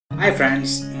Hi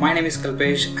friends, my name is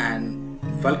Kalpesh and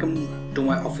welcome to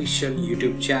my official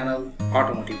YouTube channel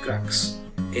Automotive Cracks.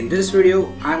 In this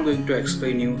video, I am going to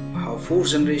explain you how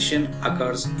force generation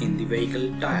occurs in the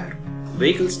vehicle tire.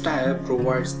 Vehicle's tire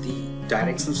provides the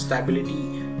directional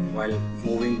stability while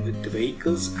moving with the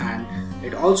vehicles, and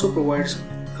it also provides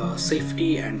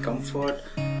safety and comfort.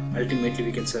 Ultimately,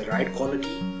 we can say ride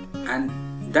quality, and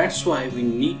that's why we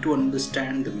need to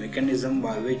understand the mechanism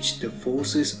by which the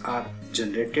forces are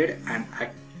generated and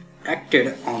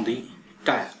acted on the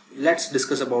tire. Let's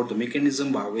discuss about the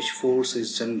mechanism by which force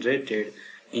is generated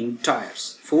in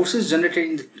tires. Forces generated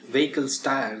in the vehicle's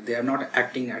tire, they are not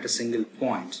acting at a single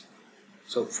point.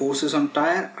 So forces on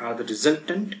tire are the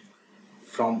resultant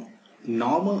from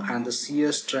normal and the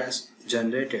shear stress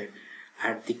generated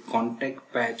at the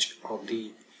contact patch of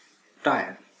the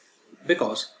tire,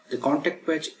 because the contact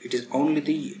patch, it is only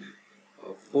the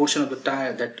portion of the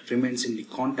tire that remains in the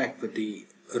contact with the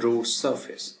road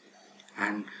surface,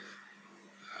 and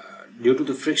due to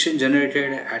the friction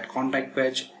generated at contact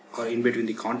patch or in between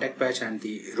the contact patch and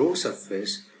the road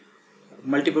surface,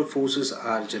 multiple forces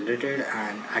are generated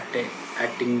and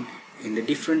acting in a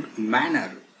different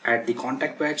manner at the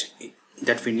contact patch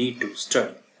that we need to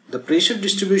study. The pressure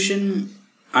distribution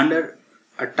under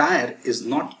a tire is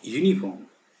not uniform,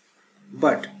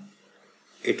 but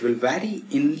it will vary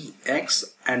in the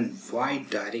X and Y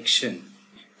direction.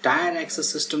 Tire axis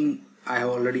system I have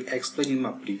already explained in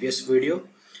my previous video.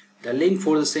 The link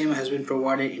for the same has been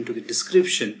provided into the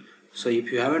description. So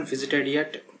if you haven't visited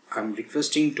yet, I'm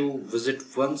requesting to visit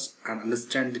once and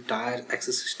understand the tire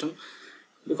axis system,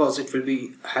 because it will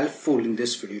be helpful in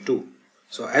this video too.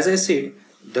 So as I said,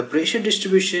 the pressure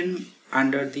distribution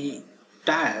under the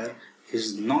tire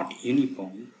is not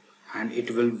uniform, and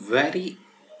it will vary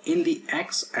in the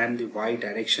X and the Y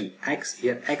direction. X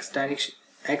here, X direction,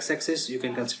 X axis you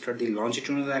can consider the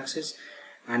longitudinal axis,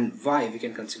 and Y we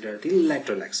can consider the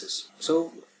lateral axis.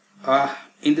 So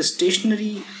in the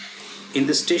stationary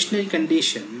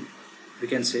condition, we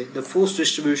can say the force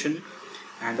distribution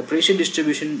and the pressure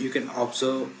distribution you can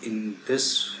observe in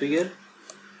this figure.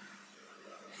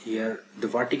 Here the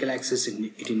vertical axis,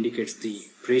 it indicates the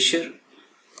pressure,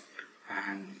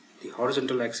 and the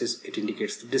horizontal axis, it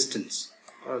indicates the distance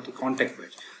or the contact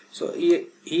patch. So here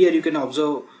you can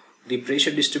observe the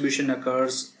pressure distribution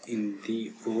occurs in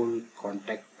the whole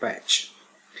contact patch,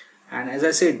 and as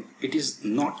I said, it is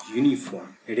not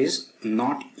uniform. It is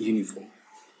not uniform.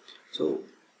 So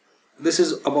this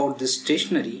is about the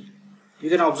stationary. You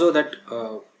can observe that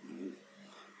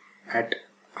at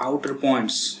outer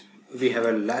points we have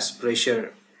a less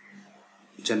pressure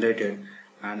generated,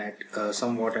 and at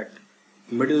somewhat at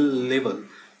middle level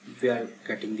we are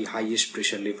getting the highest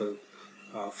pressure level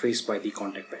faced by the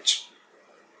contact patch,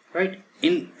 right?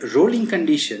 In rolling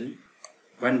condition,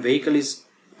 when vehicles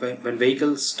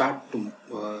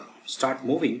start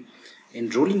moving in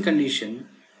rolling condition,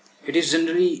 it is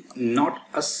generally not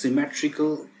a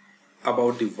symmetrical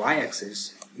about the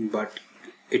y-axis, but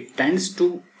it tends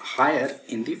to higher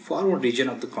in the forward region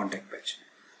of the contact patch.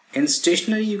 In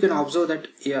stationary, you can observe that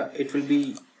it will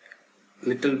be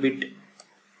little bit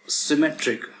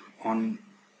symmetric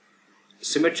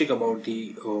about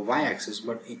the y-axis,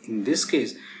 but in this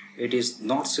case it is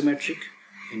not symmetric.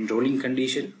 In rolling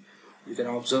condition, you can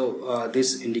observe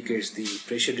this indicates the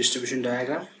pressure distribution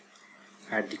diagram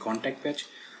at the contact patch.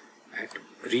 At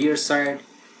rear side,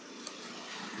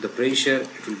 the pressure,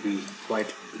 it will be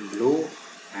quite low,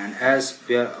 and as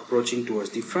we are approaching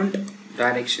towards the front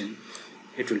direction,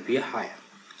 it will be higher.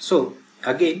 So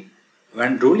again,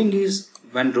 when rolling,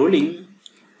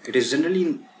 it is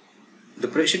generally the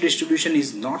pressure distribution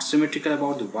is not symmetrical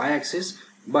about the y-axis,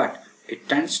 but it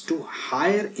tends to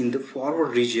higher in the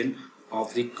forward region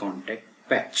of the contact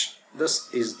patch.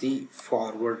 This is the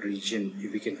forward region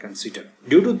we can consider.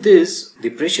 Due to this,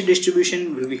 the pressure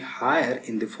distribution will be higher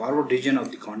in the forward region of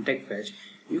the contact patch.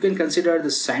 You can consider the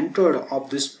centroid of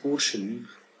this portion.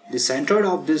 The centroid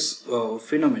of this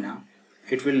phenomena,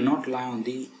 it will not lie on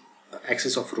the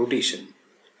axis of rotation.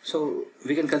 So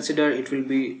we can consider it will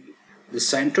be the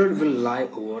centroid will lie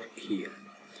over here,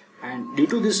 and due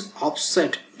to this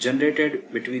offset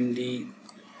generated between the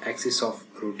axis of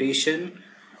rotation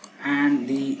and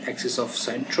the axis of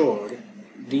centroid,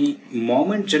 the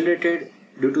moment generated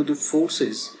due to the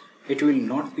forces, it will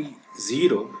not be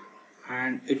zero,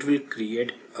 and it will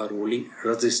create a rolling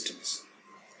resistance.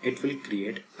 It will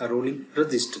create a rolling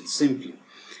resistance simply.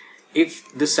 If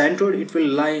the centroid, it will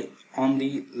lie on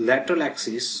the lateral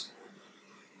axis,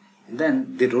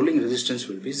 then the rolling resistance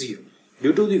will be zero.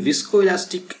 Due to the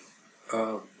viscoelastic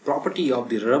property of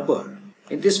the rubber,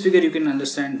 in this figure you can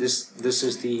understand this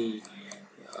is the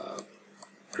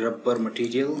rubber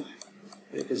material.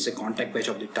 It's a contact patch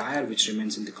of the tire which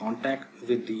remains in the contact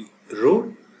with the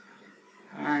road,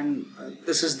 and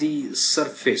this is the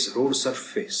surface, road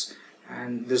surface,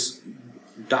 and this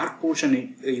dark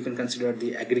portion you can consider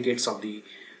the aggregates of the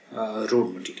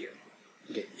road material.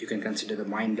 Okay, you can consider the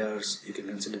minders, you can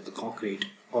consider the concrete,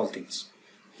 all things.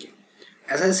 Okay.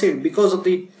 As I said, because of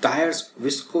the tire's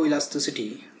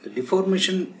viscoelasticity, the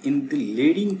deformation in the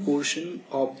leading portion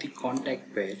of the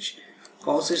contact patch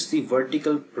causes the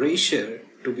vertical pressure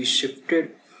to be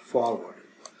shifted forward.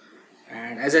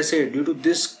 And as I said, due to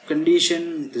this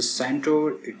condition, this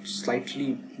centroid, it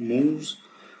slightly moves.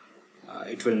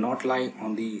 It will not lie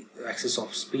on the axis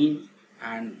of spin,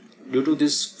 and due to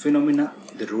this phenomena,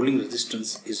 the rolling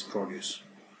resistance is produced.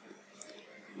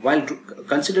 While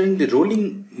considering the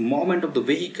rolling moment of the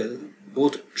vehicle,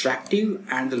 both tractive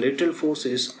and the lateral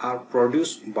forces are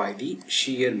produced by the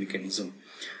shear mechanism.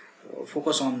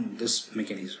 Focus on this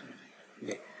mechanism.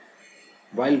 Okay.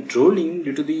 While rolling,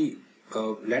 due to the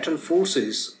lateral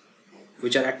forces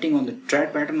which are acting on the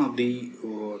tread pattern of the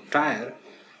tire,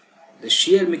 the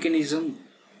shear mechanism,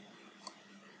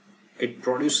 it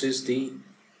produces the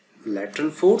lateral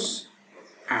force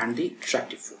and the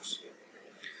tractive force.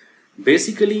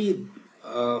 Basically,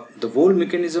 the whole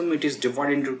mechanism, it is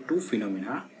divided into two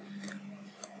phenomena.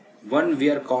 One, we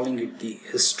are calling it the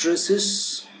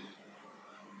hysteresis,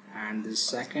 and the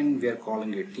second, we are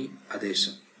calling it the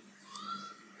adhesion.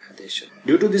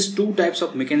 Due to these two types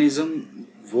of mechanism,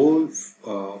 whole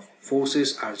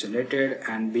forces are generated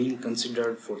and being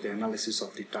considered for the analysis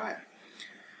of the tire.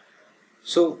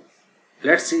 So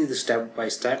let's see the step by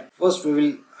step. First, we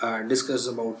will discuss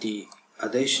about the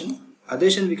adhesion.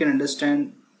 Adhesion we can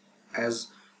understand as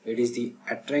it is the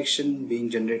attraction being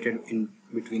generated in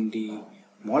between the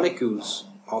molecules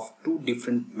of two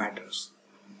different matters.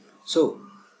 So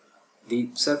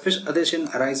the surface adhesion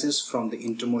arises from the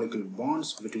intermolecular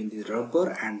bonds between the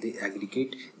rubber and the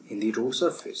aggregate in the road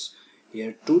surface.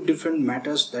 Here two different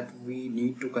matters that we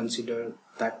need to consider,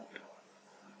 that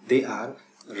they are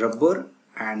rubber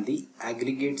and the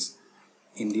aggregates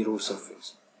in the road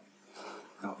surface.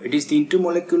 Now it is the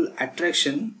intermolecular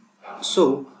attraction.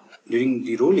 So during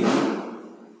the rolling,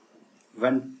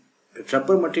 when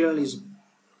rubber material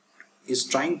is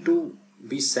trying to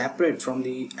be separate from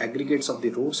the aggregates of the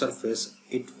road surface,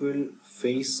 it will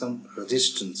face some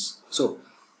resistance. So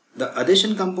the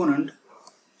adhesion component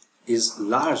is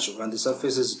large when the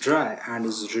surface is dry and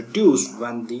is reduced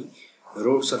when the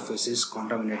road surface is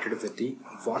contaminated with the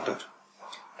water.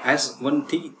 As one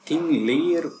thin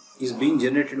layer is being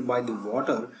generated by the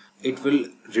water, it will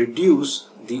reduce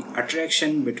the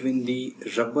attraction between the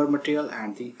rubber material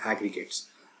and the aggregates,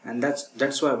 and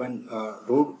that's why when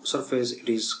road surface it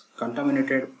is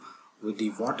contaminated with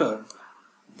the water,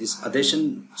 this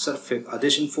adhesion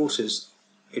forces,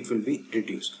 it will be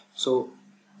reduced. So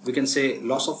we can say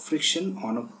loss of friction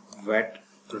on a wet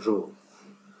road.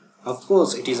 Of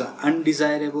course, it is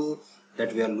undesirable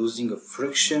that we are losing a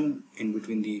friction in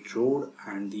between the road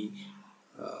and the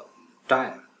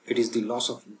tire. It is the loss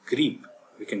of grip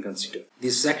we can consider. The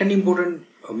second important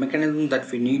mechanism that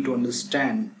we need to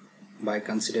understand by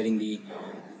considering the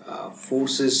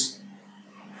forces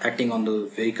acting on the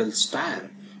vehicle's tire,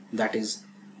 that is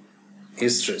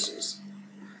hysteresis.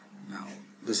 Now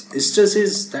this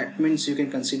hysteresis, that means you can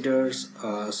consider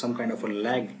some kind of a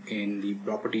lag in the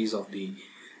properties of the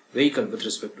vehicle with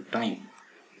respect to time.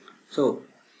 So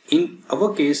in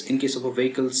our case, in case of a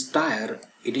vehicle's tire,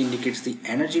 it indicates the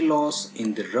energy loss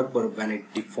in the rubber when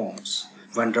it deforms.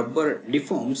 When rubber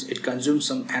deforms, it consumes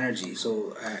some energy,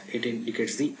 so it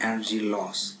indicates the energy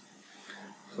loss.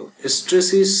 So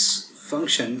hysteresis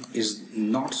function is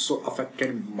not so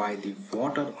affected by the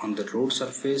water on the road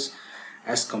surface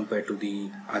as compared to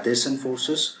the adhesion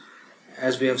forces.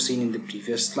 As we have seen in the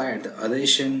previous slide, the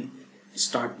adhesion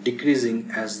start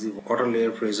decreasing as the water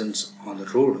layer presents on the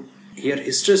road. Here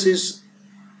hysteresis,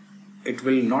 it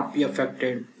will not be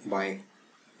affected by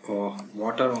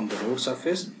water on the road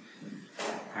surface,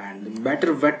 and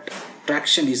better wet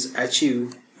traction is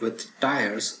achieved with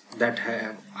tires that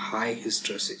have high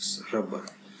hysteresis rubber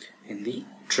in the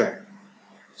tread.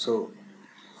 So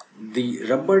the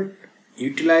rubber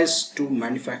utilized to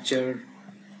manufacture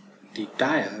the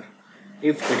tire,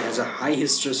 if it has a high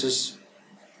hysteresis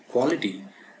quality,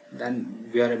 then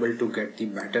we are able to get the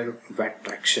better wet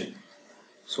traction.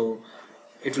 So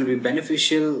it will be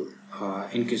beneficial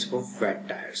in case of wet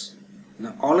tires.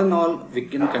 Now all in all, we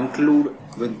can conclude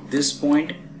with this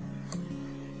point: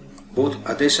 both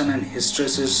adhesion and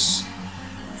hysteresis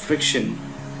friction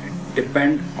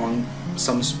depend on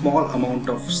some small amount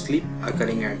of slip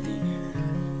occurring at the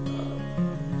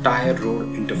tire road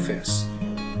interface.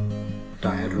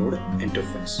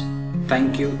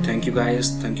 Thank you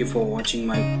guys. Thank you for watching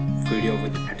my video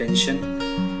with attention.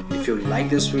 If you like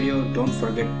this video, don't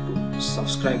forget to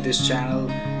subscribe this channel.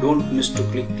 Don't miss to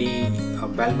click the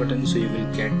bell button so you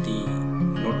will get the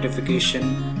notification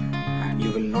and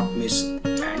you will not miss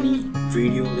any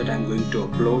video that I'm going to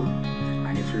upload.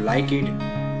 And if you like it,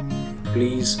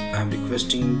 please, I'm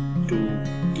requesting to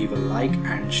give a like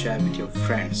and share with your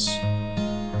friends.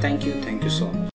 Thank you so much.